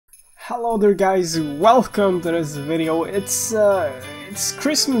Hello there guys, welcome to this video. It's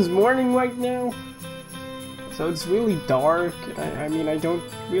Christmas morning right now, so it's really dark. I mean, I don't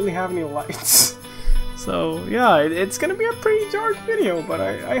really have any lights. So yeah, it's gonna be a pretty dark video, but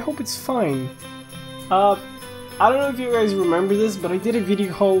I hope it's fine. I don't know if you guys remember this, but I did a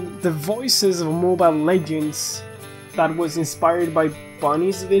video called The Voices of Mobile Legends that was inspired by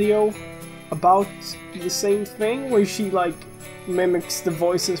Bunny's video about the same thing, where she like mimics the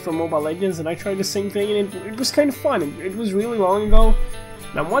voices from Mobile Legends, and I tried the same thing, and it was kind of fun. It was really long ago,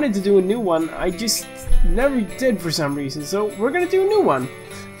 and I wanted to do a new one. I just never did for some reason, so we're gonna do a new one.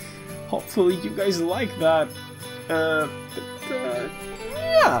 Hopefully you guys like that. Yeah,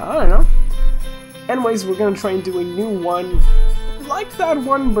 I don't know. Anyways, we're gonna try and do a new one like that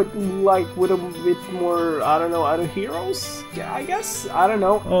one, but like with a bit more, I don't know, other heroes, I guess? I don't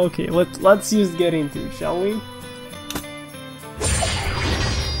know. Okay, let's just get into it, shall we?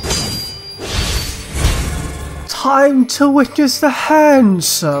 Time to witness the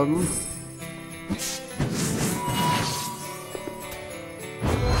handsome.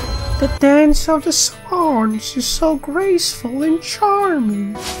 The dance of the swans is so graceful and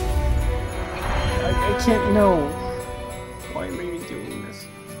charming. I can't know. Why am I even doing this?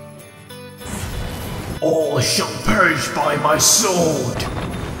 All shall perish by my sword.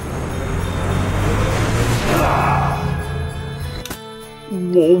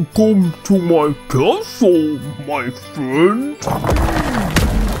 Welcome to my castle, my friend.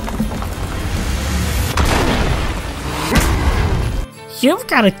 You've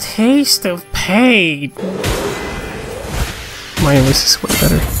got a taste of pain. My voice is way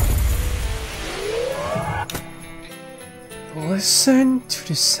better. Listen to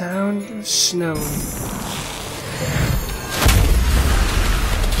the sound of snow.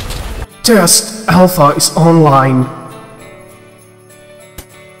 Test Alpha is online.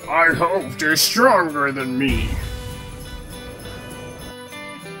 I hope they're stronger than me.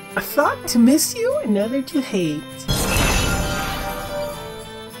 A thought to miss you, another to hate.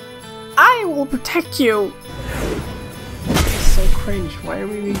 I will protect you! It's so cringe, why are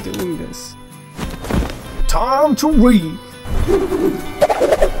we even doing this? Time to read.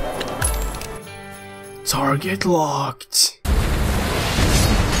 Target locked.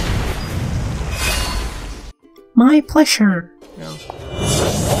 My pleasure. No.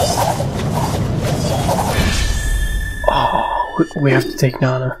 Oh, we have to take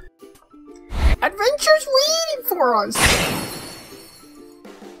Nana. Adventure's waiting for us!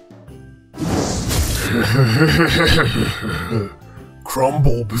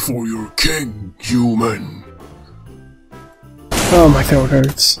 Crumble before your king, human. Oh, my throat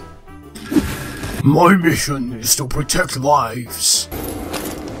hurts. My mission is to protect lives.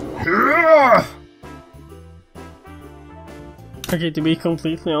 Okay, to be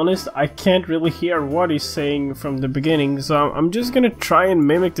completely honest, I can't really hear what he's saying from the beginning, so I'm just gonna try and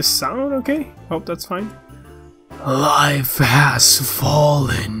mimic the sound, okay? Hope that's fine. Life has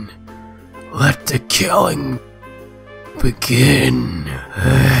fallen. Let the killing begin.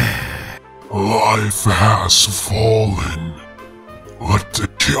 Life has fallen. Let the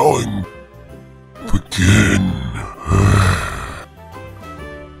killing begin.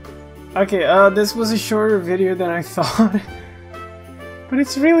 Okay, this was a shorter video than I thought. But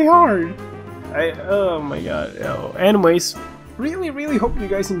it's really hard. Oh my god. Oh. Anyways, really hope you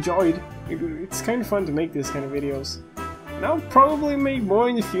guys enjoyed. It's kind of fun to make this kind of videos. And I'll probably make more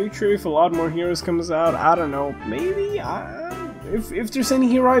in the future if a lot more heroes comes out. I don't know. Maybe? If there's any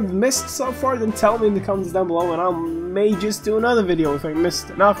hero I've missed so far, then tell me in the comments down below, and I may just do another video if I missed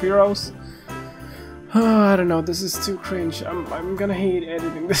enough heroes. I don't know. This is too cringe. I'm gonna hate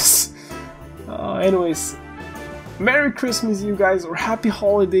editing this. Anyways. Merry Christmas, you guys, or Happy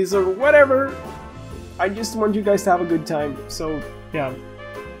Holidays, or whatever. I just want you guys to have a good time. So, yeah.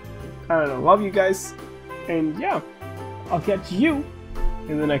 I don't know. Love you guys. And, yeah. I'll catch you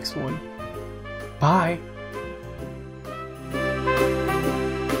in the next one. Bye.